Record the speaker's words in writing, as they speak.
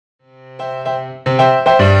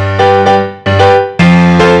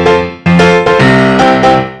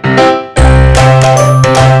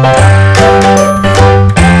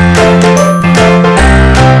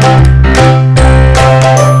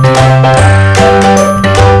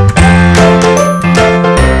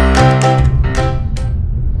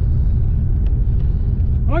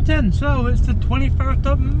So it's the 21st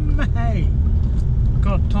of May.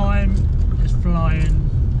 God, time is flying.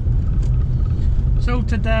 So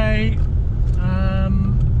today,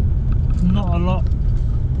 not a lot.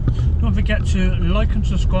 Don't forget to like and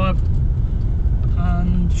subscribe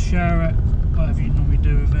and share it, whatever you normally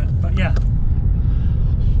do with it. But yeah.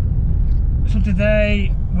 So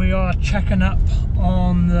today we are checking up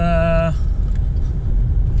on the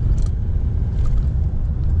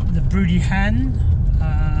Broody hen.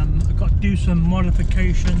 I've got to do some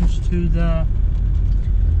modifications to the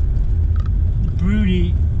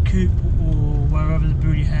Broody coop, or wherever the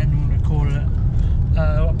Broody hen you want to call it.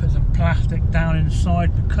 I've got to put some plastic down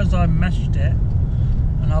inside because I meshed it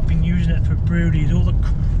and I've been using it for broodies. All the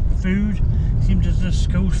food seems to just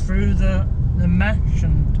go through the mesh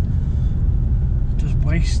and just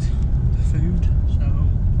waste the food. So I'll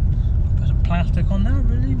put some plastic on there.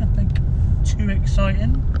 Really, nothing too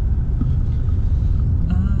exciting.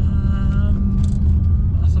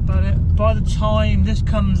 About it. By the time this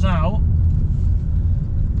comes out,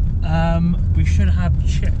 we should have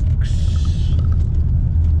chicks,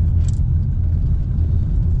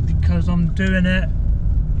 because I'm doing it.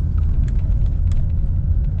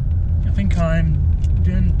 I think I'm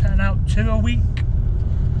putting out 2 a week,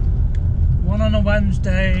 one on a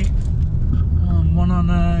Wednesday and one on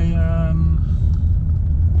a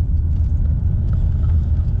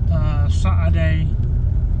Saturday.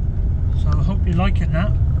 So I hope you're liking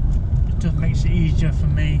that. It just makes it easier for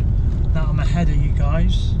me that I'm ahead of you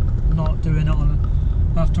guys, not doing it on.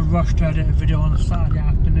 I have to rush to edit a video on a Saturday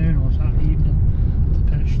afternoon or Saturday evening to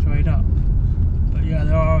put it straight up. But yeah,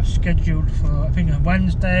 they are scheduled for, I think, a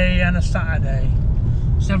Wednesday and a Saturday,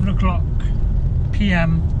 7 o'clock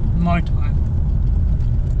PM my time.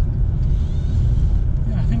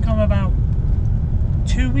 Yeah, I think I'm about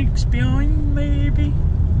 2 weeks behind, maybe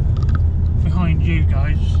behind you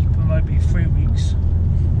guys. It might be 3 weeks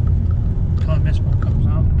time this one comes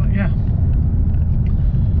out. But yeah,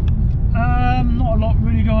 not a lot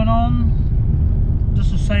really going on,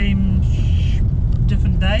 just the same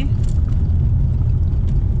different day.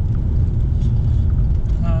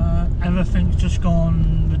 Everything's just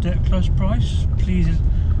gone ridiculous price. Please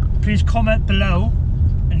comment below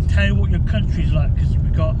and tell you what your country's like, because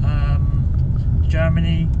we've got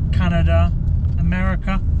Germany, Canada,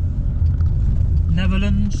 America,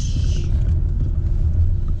 Netherlands,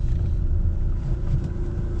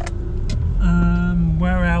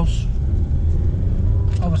 where else?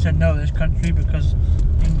 Obviously I know this country because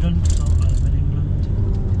England, so I live in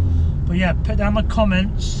England. But yeah, put down the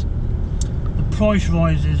comments the price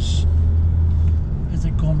rises. Is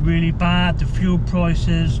it gone really bad, the fuel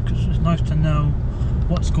prices? Because it's nice to know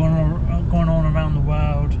what's going on around the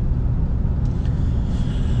world.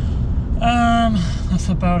 That's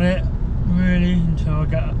about it really, until I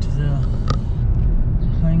get up to the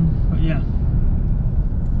thing. But yeah,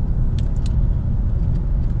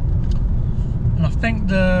 and I think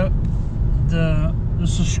the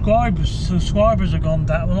subscribers are gone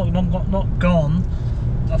down. Well, not gone.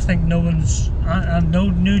 I think no new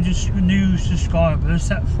subscribers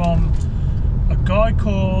except from a guy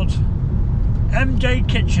called MJ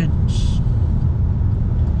Kitchens.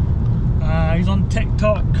 He's on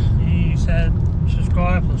TikTok. He said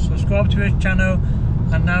subscribe to his channel,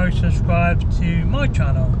 and now he subscribed to my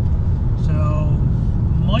channel. So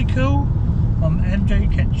Michael from MJ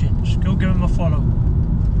Kitchens, go give him a follow.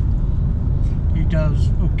 He does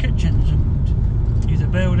kitchens, and he's a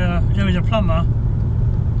builder. No, he's a plumber.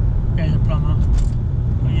 Yeah, he's a plumber.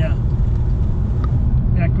 But yeah,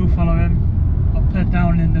 go follow him. I'll put it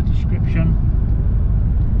down in the description.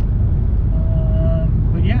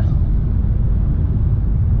 But yeah,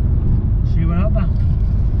 see you out there.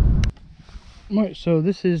 Right, so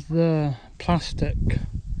this is the plastic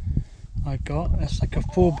I got. It's like a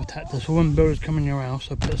fall protector, so when builders come in your house,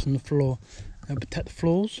 I put this on the floor. It'll protect the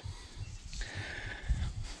floors.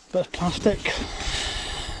 But it's plastic.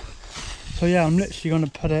 So yeah, I'm literally going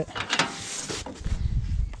to put it.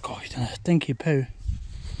 God, he's done a stinky poo.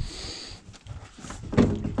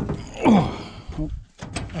 Oh,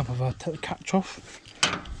 if I take the catch off.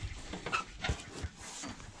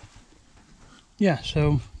 Yeah,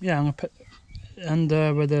 so yeah, I'm going to put, and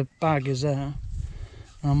where the bag is there,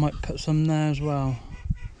 and I might put some there as well.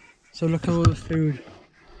 So look at all the food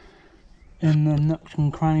in the nooks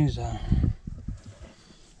and crannies there.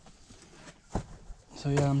 So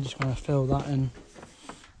yeah, I'm just going to fill that in,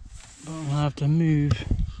 but I'm going to have to move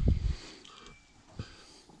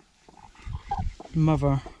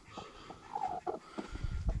mother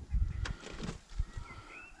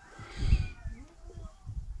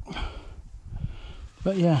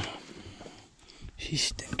but yeah, she's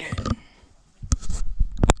stinking.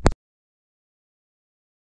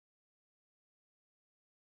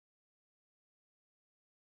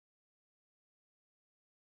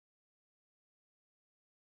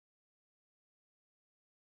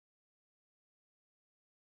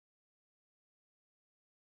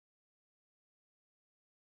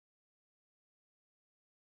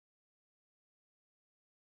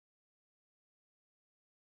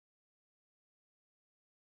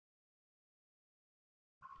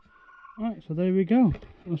 Right, so there we go.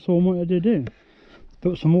 That's all I wanted to do.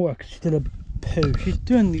 Put some water because she did a poo. She's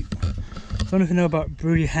doing the... I don't know if you know about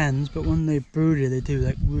broody hens, but when they broody, they do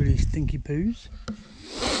like really stinky poos.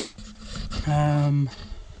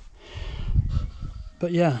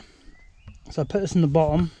 But yeah, so I put this in the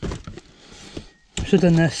bottom. Should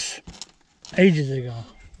have done this ages ago.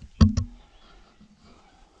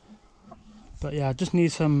 But yeah, I just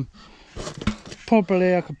need some...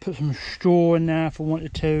 Probably I could put some straw in there if I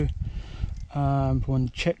wanted to. For when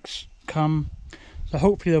the chicks come. So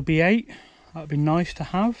hopefully there'll be 8. That'd be nice to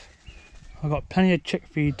have. I've got plenty of chick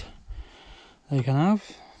feed they can have.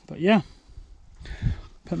 But yeah,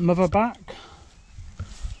 put mother back.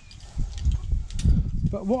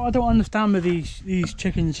 But what I don't understand with these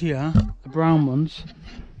chickens here, the brown ones,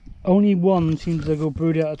 only one seems to go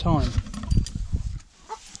broody at a time.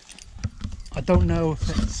 I don't know if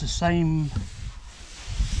it's the same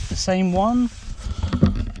one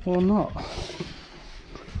or not.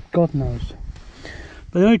 God knows.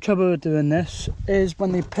 But the only trouble with doing this is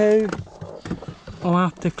when they poo, I'll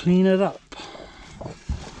have to clean it up.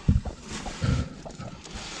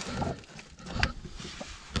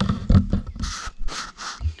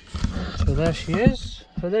 So there she is.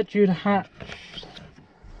 So they're due to hatch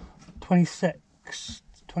 26th,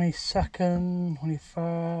 22nd,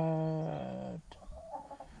 23rd,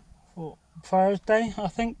 Thursday, I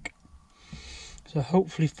think. So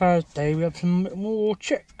hopefully Thursday we have some more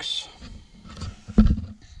chicks.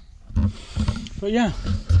 But yeah,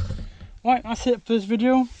 right, that's it for this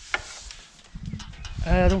video.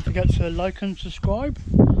 Don't forget to like and subscribe,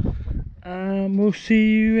 and we'll see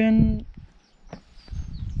you in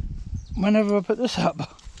whenever I put this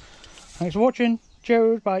up. Thanks for watching.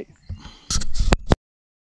 Cheers, bye.